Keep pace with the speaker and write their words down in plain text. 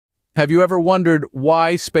Have you ever wondered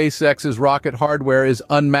why SpaceX's rocket hardware is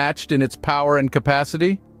unmatched in its power and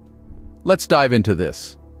capacity? Let's dive into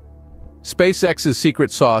this. SpaceX's secret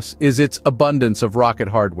sauce is its abundance of rocket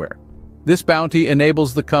hardware. This bounty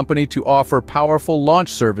enables the company to offer powerful launch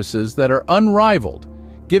services that are unrivaled,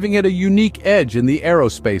 giving it a unique edge in the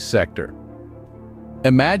aerospace sector.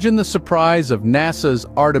 Imagine the surprise of NASA's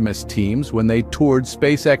Artemis teams when they toured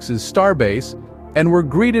SpaceX's Starbase and were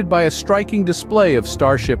greeted by a striking display of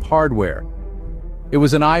Starship hardware. It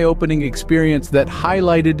was an eye-opening experience that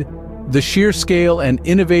highlighted the sheer scale and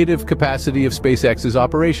innovative capacity of SpaceX's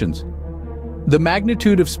operations. The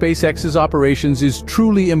magnitude of SpaceX's operations is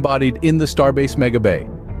truly embodied in the Starbase Mega Bay.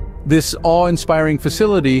 This awe-inspiring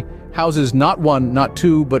facility houses not one, not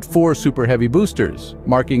two, but 4 Super Heavy boosters,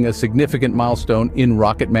 marking a significant milestone in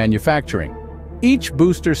rocket manufacturing. Each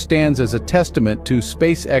booster stands as a testament to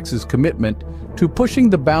SpaceX's commitment to pushing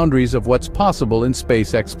the boundaries of what's possible in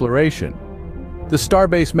space exploration. The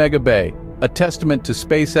Starbase Mega Bay, a testament to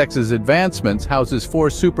SpaceX's advancements, houses 4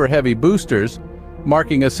 Super Heavy boosters,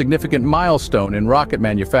 marking a significant milestone in rocket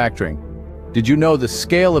manufacturing. Did you know the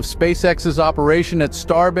scale of SpaceX's operation at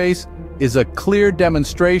Starbase is a clear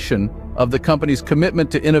demonstration of the company's commitment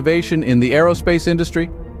to innovation in the aerospace industry?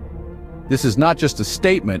 This is not just a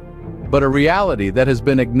statement, but a reality that has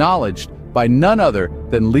been acknowledged by none other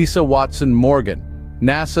than Lisa Watson-Morgan,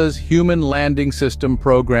 NASA's Human Landing System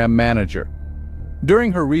Program Manager.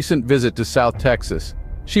 During her recent visit to South Texas,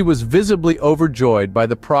 she was visibly overjoyed by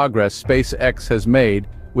the progress SpaceX has made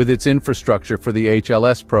with its infrastructure for the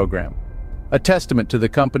HLS program. A testament to the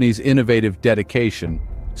company's innovative dedication,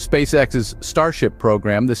 SpaceX's Starship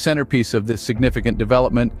program, the centerpiece of this significant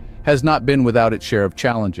development, has not been without its share of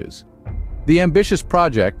challenges. The ambitious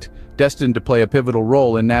project, destined to play a pivotal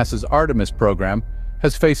role in NASA's Artemis program,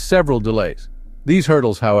 has faced several delays. These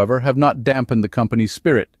hurdles, however, have not dampened the company's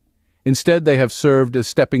spirit. Instead, they have served as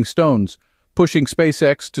stepping stones, pushing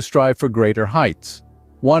SpaceX to strive for greater heights.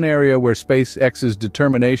 One area where SpaceX's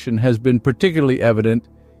determination has been particularly evident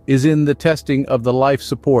is in the testing of the life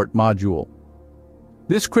support module.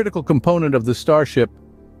 This critical component of the Starship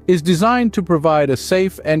is designed to provide a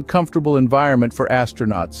safe and comfortable environment for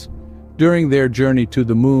astronauts during their journey to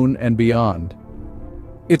the moon and beyond.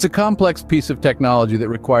 It's a complex piece of technology that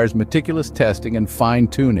requires meticulous testing and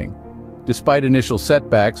fine-tuning. Despite initial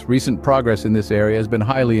setbacks, recent progress in this area has been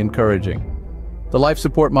highly encouraging. The life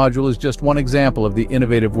support module is just one example of the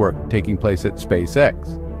innovative work taking place at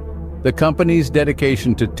SpaceX. The company's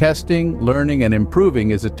dedication to testing, learning, and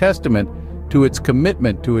improving is a testament to its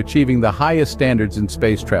commitment to achieving the highest standards in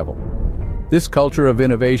space travel. This culture of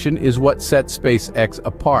innovation is what sets SpaceX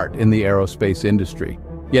apart in the aerospace industry.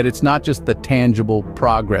 Yet it's not just the tangible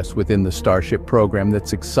progress within the Starship program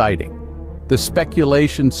that's exciting. The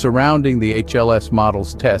speculation surrounding the HLS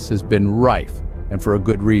model's tests has been rife, and for a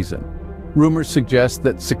good reason. Rumors suggest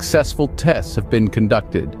that successful tests have been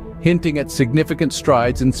conducted, hinting at significant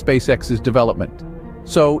strides in SpaceX's development.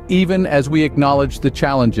 So, even as we acknowledge the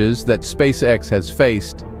challenges that SpaceX has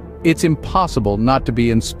faced, it's impossible not to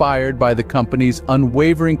be inspired by the company's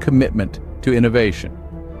unwavering commitment to innovation.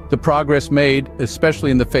 The progress made,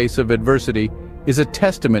 especially in the face of adversity, is a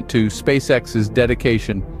testament to SpaceX's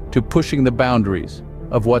dedication to pushing the boundaries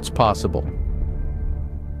of what's possible.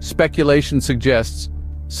 Speculation suggests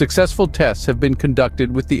successful tests have been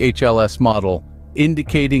conducted with the HLS model,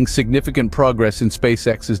 indicating significant progress in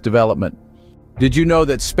SpaceX's development. Did you know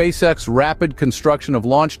that SpaceX's rapid construction of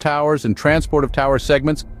launch towers and transport of tower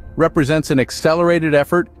segments represents an accelerated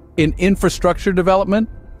effort in infrastructure development?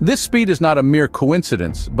 This speed is not a mere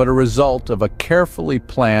coincidence, but a result of a carefully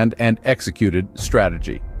planned and executed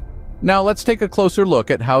strategy. Now let's take a closer look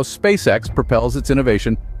at how SpaceX propels its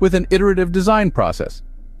innovation with an iterative design process.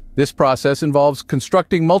 This process involves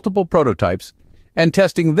constructing multiple prototypes and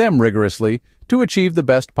testing them rigorously to achieve the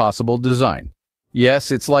best possible design.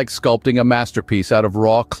 Yes, it's like sculpting a masterpiece out of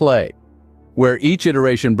raw clay, where each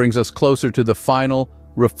iteration brings us closer to the final,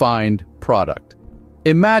 refined product.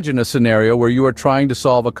 Imagine a scenario where you are trying to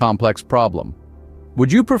solve a complex problem.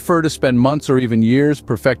 Would you prefer to spend months or even years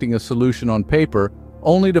perfecting a solution on paper,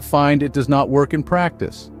 only to find it does not work in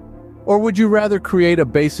practice? Or would you rather create a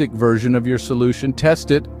basic version of your solution,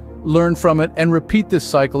 test it, learn from it, and repeat this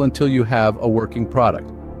cycle until you have a working product?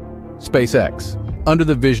 SpaceX, under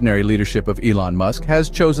the visionary leadership of Elon Musk, has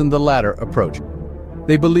chosen the latter approach.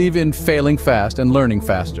 They believe in failing fast and learning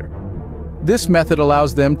faster. This method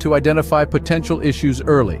allows them to identify potential issues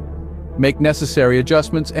early, make necessary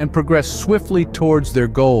adjustments, and progress swiftly towards their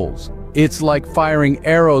goals. It's like firing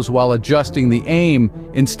arrows while adjusting the aim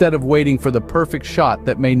instead of waiting for the perfect shot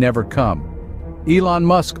that may never come. Elon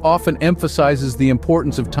Musk often emphasizes the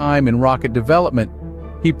importance of time in rocket development.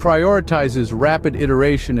 He prioritizes rapid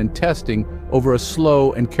iteration and testing over a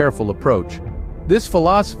slow and careful approach. This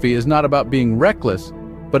philosophy is not about being reckless,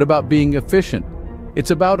 but about being efficient.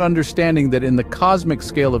 It's about understanding that in the cosmic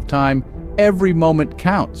scale of time, every moment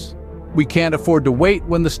counts. We can't afford to wait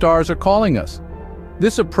when the stars are calling us.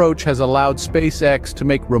 This approach has allowed SpaceX to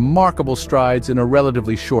make remarkable strides in a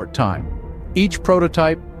relatively short time. Each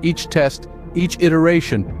prototype, each test, each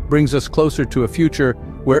iteration brings us closer to a future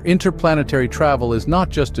where interplanetary travel is not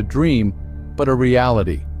just a dream, but a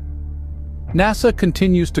reality. NASA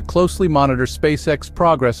continues to closely monitor SpaceX's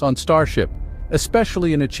progress on Starship,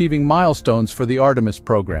 especially in achieving milestones for the Artemis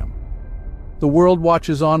program. The world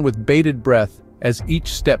watches on with bated breath as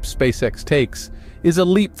each step SpaceX takes is a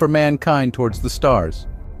leap for mankind towards the stars.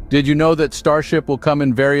 Did you know that Starship will come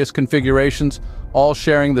in various configurations, all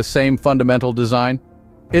sharing the same fundamental design?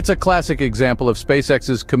 It's a classic example of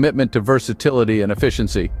SpaceX's commitment to versatility and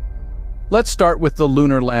efficiency. Let's start with the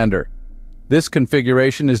lunar lander. This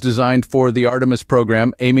configuration is designed for the Artemis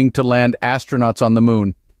program, aiming to land astronauts on the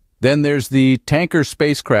moon. Then there's the tanker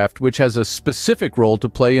spacecraft, which has a specific role to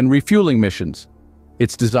play in refueling missions.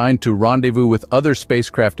 It's designed to rendezvous with other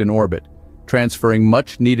spacecraft in orbit, transferring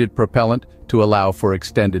much-needed propellant to allow for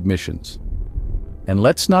extended missions. And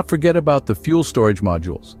let's not forget about the fuel storage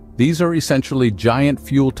modules. These are essentially giant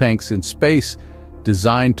fuel tanks in space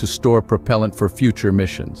designed to store propellant for future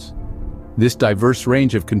missions. This diverse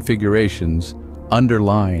range of configurations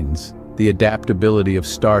underlines the adaptability of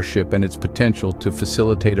Starship and its potential to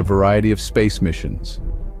facilitate a variety of space missions.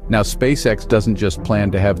 Now, SpaceX doesn't just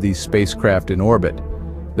plan to have these spacecraft in orbit.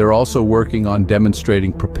 They're also working on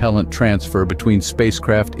demonstrating propellant transfer between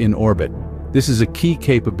spacecraft in orbit. This is a key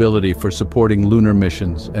capability for supporting lunar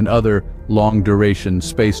missions and other long-duration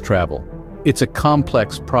space travel. It's a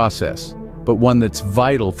complex process, but one that's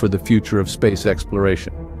vital for the future of space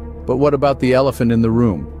exploration. But what about the elephant in the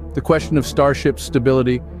room? The question of Starship's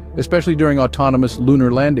stability, especially during autonomous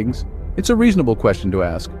lunar landings. It's a reasonable question to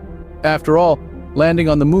ask. After all, landing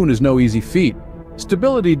on the moon is no easy feat.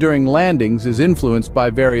 Stability during landings is influenced by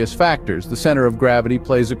various factors. The center of gravity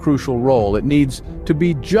plays a crucial role. It needs to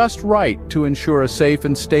be just right to ensure a safe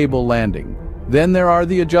and stable landing. Then there are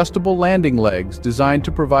the adjustable landing legs, designed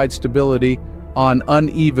to provide stability on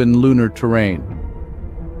uneven lunar terrain.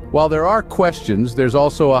 While there are questions, there's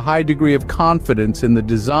also a high degree of confidence in the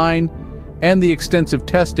design and the extensive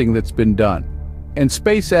testing that's been done. And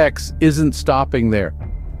SpaceX isn't stopping there.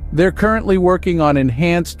 They're currently working on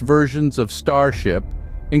enhanced versions of Starship,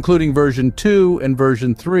 including version 2 and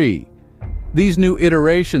version 3. These new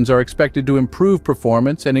iterations are expected to improve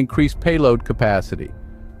performance and increase payload capacity,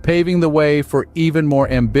 paving the way for even more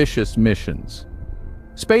ambitious missions.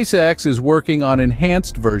 SpaceX is working on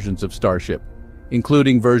enhanced versions of Starship,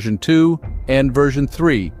 including version 2 and version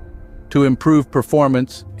 3, to improve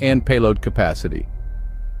performance and payload capacity.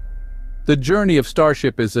 The journey of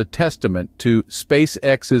Starship is a testament to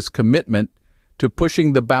SpaceX's commitment to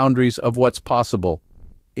pushing the boundaries of what's possible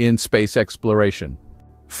in space exploration.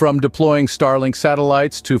 From deploying Starlink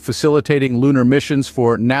satellites to facilitating lunar missions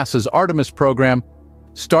for NASA's Artemis program,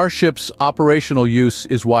 Starship's operational use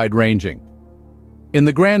is wide-ranging. In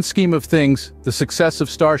the grand scheme of things, the success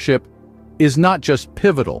of Starship is not just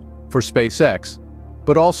pivotal for SpaceX,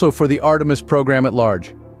 but also for the Artemis program at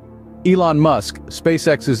large. Elon Musk,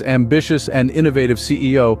 SpaceX's ambitious and innovative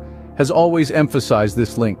CEO, has always emphasized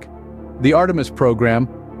this link. The Artemis program,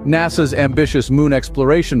 NASA's ambitious moon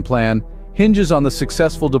exploration plan, hinges on the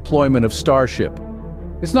successful deployment of Starship.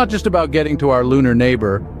 It's not just about getting to our lunar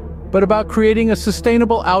neighbor, but about creating a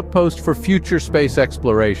sustainable outpost for future space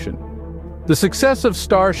exploration. The success of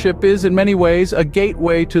Starship is, in many ways, a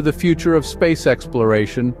gateway to the future of space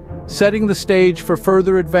exploration, setting the stage for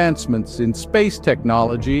further advancements in space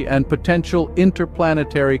technology and potential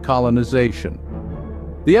interplanetary colonization.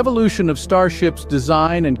 The evolution of Starship's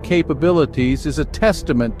design and capabilities is a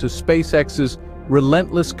testament to SpaceX's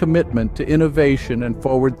relentless commitment to innovation and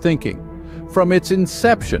forward thinking. From its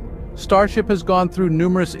inception, Starship has gone through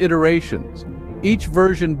numerous iterations, each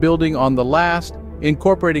version building on the last,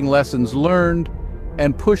 incorporating lessons learned,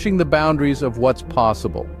 and pushing the boundaries of what's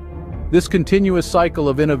possible. This continuous cycle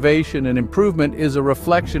of innovation and improvement is a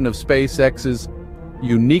reflection of SpaceX's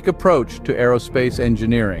unique approach to aerospace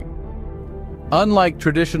engineering. Unlike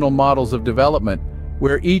traditional models of development,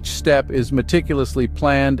 where each step is meticulously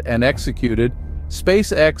planned and executed,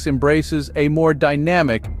 SpaceX embraces a more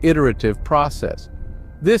dynamic, iterative process.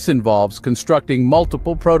 This involves constructing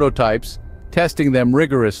multiple prototypes, testing them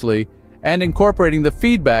rigorously, and incorporating the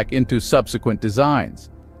feedback into subsequent designs.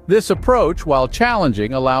 This approach, while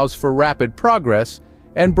challenging, allows for rapid progress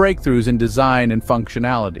and breakthroughs in design and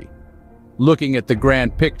functionality. Looking at the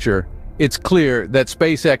grand picture, it's clear that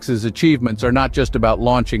SpaceX's achievements are not just about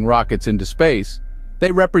launching rockets into space.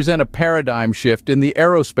 They represent a paradigm shift in the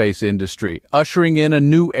aerospace industry, ushering in a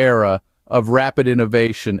new era of rapid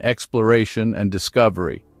innovation, exploration, and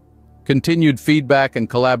discovery. Continued feedback and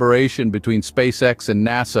collaboration between SpaceX and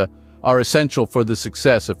NASA are essential for the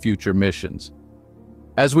success of future missions.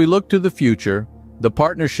 As we look to the future, the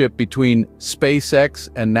partnership between SpaceX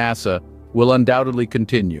and NASA will undoubtedly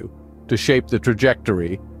continue to shape the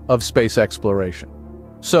trajectory of space exploration.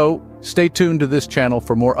 So, stay tuned to this channel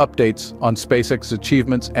for more updates on SpaceX's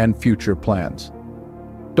achievements and future plans.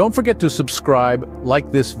 Don't forget to subscribe,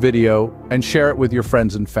 like this video, and share it with your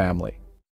friends and family.